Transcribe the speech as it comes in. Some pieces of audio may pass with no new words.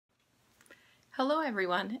Hello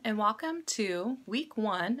everyone, and welcome to week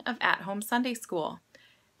 1 of At Home Sunday School.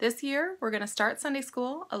 This year we're going to start Sunday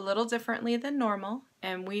School a little differently than normal,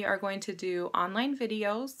 and we are going to do online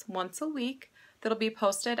videos once a week that'll be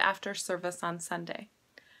posted after service on Sunday.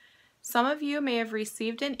 Some of you may have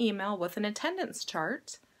received an email with an attendance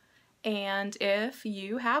chart, and if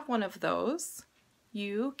you have one of those,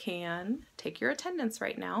 you can take your attendance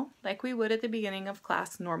right now like we would at the beginning of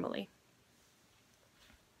class normally.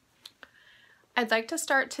 I'd like to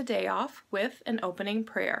start today off with an opening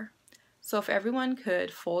prayer. So if everyone could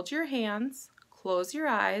fold your hands, close your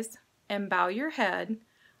eyes, and bow your head,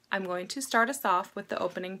 I'm going to start us off with the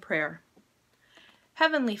opening prayer.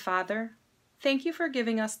 Heavenly Father, thank you for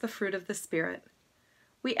giving us the fruit of the Spirit.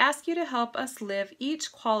 We ask you to help us live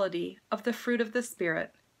each quality of the fruit of the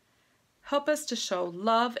Spirit. Help us to show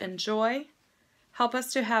love and joy. Help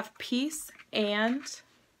us to have peace and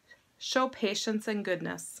show patience and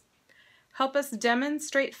goodness. Help us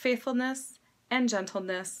demonstrate faithfulness and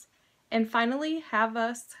gentleness, and finally have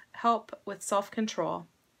us help with self-control.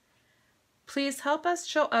 Please help us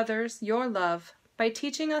show others your love by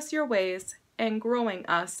teaching us your ways and growing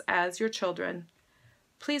us as your children.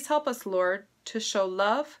 Please help us, Lord, to show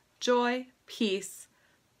love, joy, peace,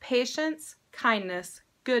 patience, kindness,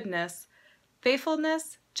 goodness,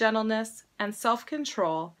 faithfulness, gentleness, and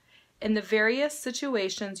self-control in the various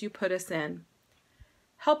situations you put us in.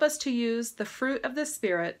 Help us to use the fruit of the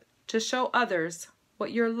Spirit to show others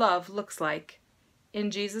what your love looks like.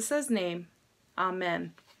 In Jesus' name,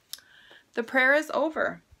 Amen. The prayer is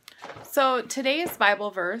over. So today's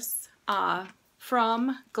Bible verse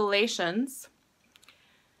from Galatians,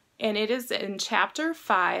 and it is in chapter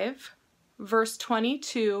 5, verse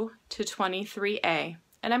 22 to 23a.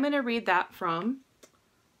 And I'm going to read that from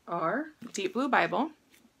our Deep Blue Bible.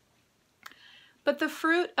 But the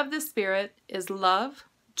fruit of the Spirit is love,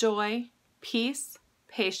 joy, peace,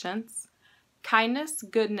 patience, kindness,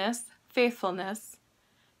 goodness, faithfulness,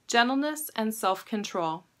 gentleness, and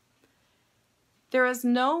self-control. There is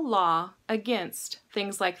no law against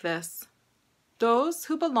things like this. Those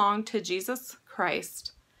who belong to Jesus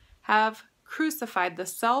Christ have crucified the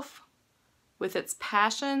self with its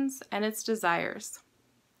passions and its desires.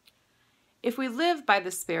 If we live by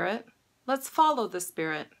the Spirit, let's follow the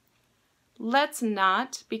Spirit. Let's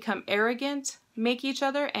not become arrogant, make each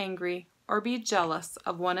other angry, or be jealous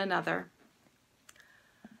of one another.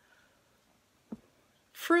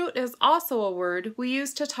 Fruit is also a word we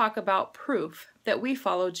use to talk about proof that we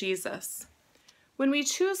follow Jesus. When we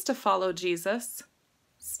choose to follow Jesus,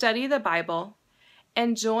 study the Bible,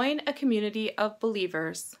 and join a community of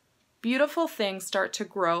believers, beautiful things start to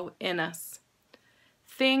grow in us.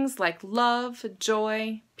 Things like love,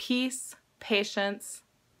 joy, peace, patience,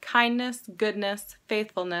 kindness, goodness,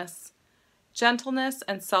 faithfulness, gentleness,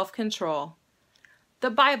 and self-control. The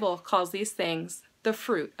Bible calls these things the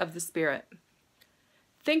fruit of the Spirit.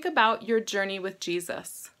 Think about your journey with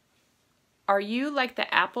Jesus. Are you like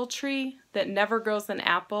the apple tree that never grows an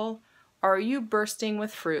apple, or are you bursting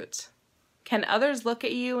with fruit? Can others look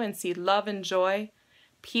at you and see love and joy,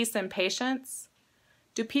 peace and patience?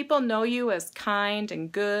 Do people know you as kind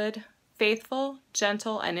and good, faithful,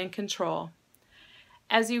 gentle, and in control?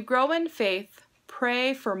 As you grow in faith,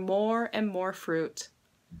 pray for more and more fruit.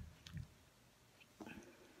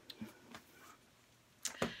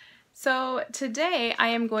 So today I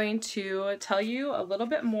am going to tell you a little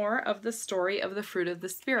bit more of the story of the fruit of the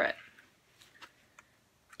Spirit.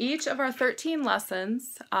 Each of our 13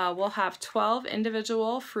 lessons will have 12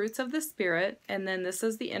 individual fruits of the Spirit, and then this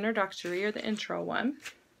is the introductory or the intro one.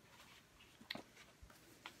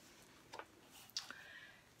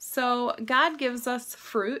 So God gives us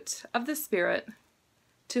fruit of the Spirit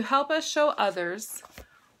to help us show others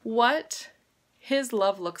what His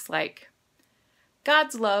love looks like.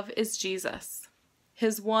 God's love is Jesus,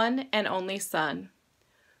 His one and only Son,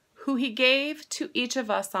 who He gave to each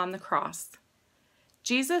of us on the cross.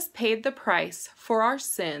 Jesus paid the price for our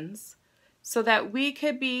sins so that we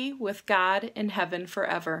could be with God in heaven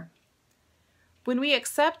forever. When we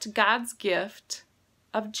accept God's gift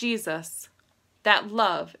of Jesus, that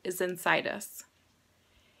love is inside us.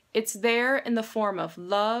 It's there in the form of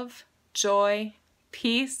love, joy,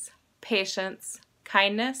 peace, patience,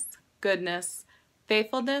 kindness, goodness,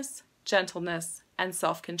 faithfulness, gentleness, and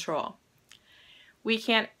self-control. We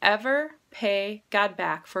can't ever pay God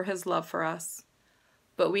back for His love for us,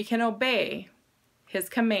 but we can obey His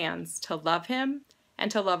commands to love Him and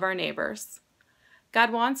to love our neighbors.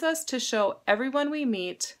 God wants us to show everyone we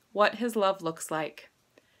meet what His love looks like.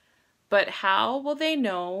 But how will they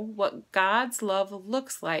know what God's love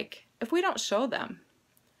looks like if we don't show them?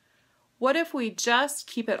 What if we just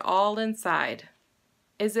keep it all inside?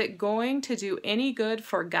 Is it going to do any good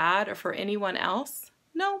for God or for anyone else?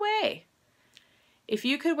 No way. If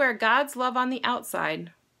you could wear God's love on the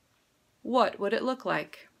outside, what would it look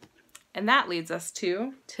like? And that leads us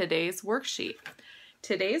to today's worksheet.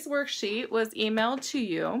 Today's worksheet was emailed to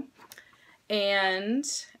you, and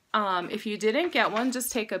if you didn't get one,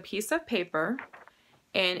 just take a piece of paper,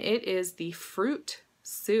 and it is the fruit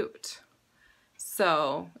suit.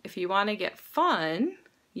 So if you want to get fun,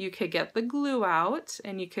 you could get the glue out,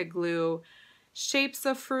 and you could glue shapes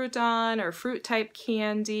of fruit on or fruit type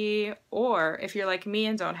candy, or if you're like me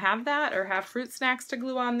and don't have that or have fruit snacks to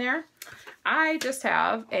glue on there, I just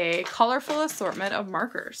have a colorful assortment of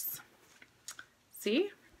markers. See?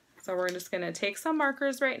 So we're just going to take some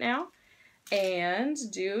markers right now and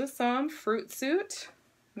do some fruit suit.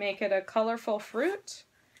 Make it a colorful fruit.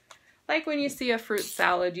 Like when you see a fruit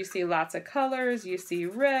salad, you see lots of colors. You see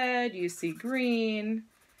red, you see green,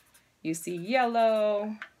 you see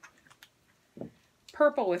yellow,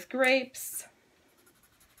 purple with grapes.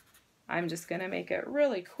 I'm just going to make it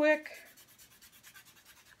really quick.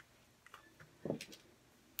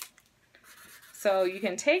 So you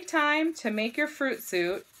can take time to make your fruit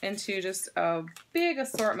suit into just a big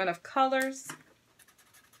assortment of colors.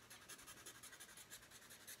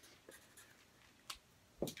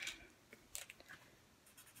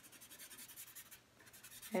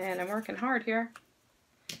 And I'm working hard here.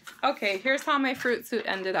 Okay, here's how my fruit suit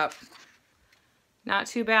ended up. Not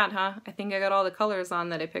too bad, huh? I think I got all the colors on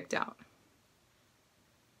that I picked out.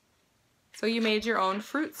 So you made your own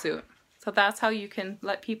fruit suit. So that's how you can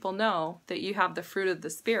let people know that you have the fruit of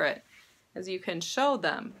the Spirit, as you can show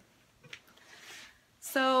them.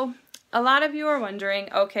 So a lot of you are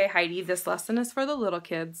wondering, okay, Heidi, this lesson is for the little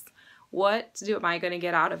kids. What am I going to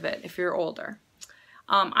get out of it if you're older?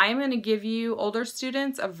 I'm going to give you older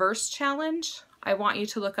students a verse challenge. I want you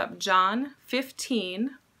to look up John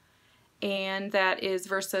 15, and that is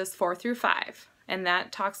verses 4 through 5. And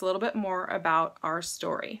that talks a little bit more about our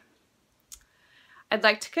story. I'd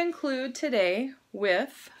like to conclude today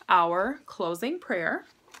with our closing prayer.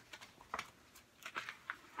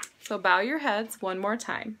 So bow your heads one more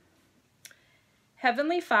time.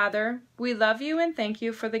 Heavenly Father, we love you and thank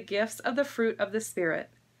you for the gifts of the fruit of the Spirit.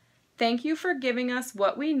 Thank you for giving us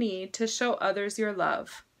what we need to show others your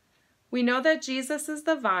love. We know that Jesus is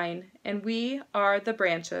the vine and we are the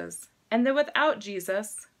branches, and that without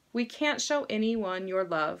Jesus, we can't show anyone your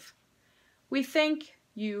love. We thank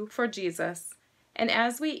you for Jesus. And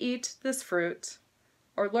as we eat this fruit,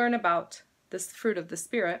 or learn about this fruit of the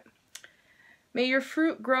Spirit, may your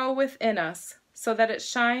fruit grow within us so that it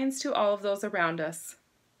shines to all of those around us.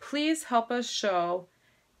 Please help us show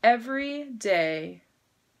every day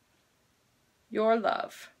your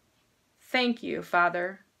love. Thank you,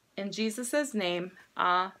 Father. In Jesus' name,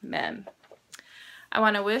 amen. I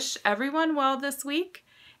want to wish everyone well this week.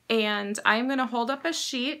 And I'm going to hold up a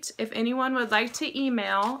sheet. If anyone would like to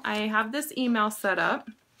email, I have this email set up.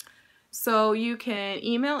 So you can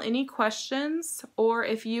email any questions, or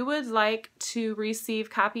if you would like to receive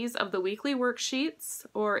copies of the weekly worksheets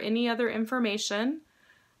or any other information,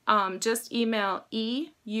 just email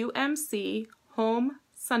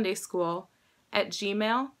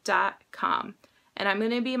eumchomesundayschool@gmail.com. And I'm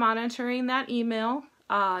going to be monitoring that email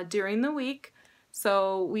during the week,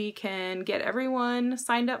 so we can get everyone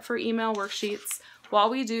signed up for email worksheets while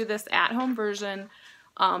we do this at-home version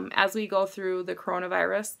as we go through the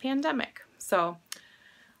coronavirus pandemic. So,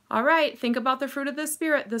 all right, think about the fruit of the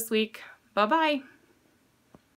Spirit this week. Bye-bye.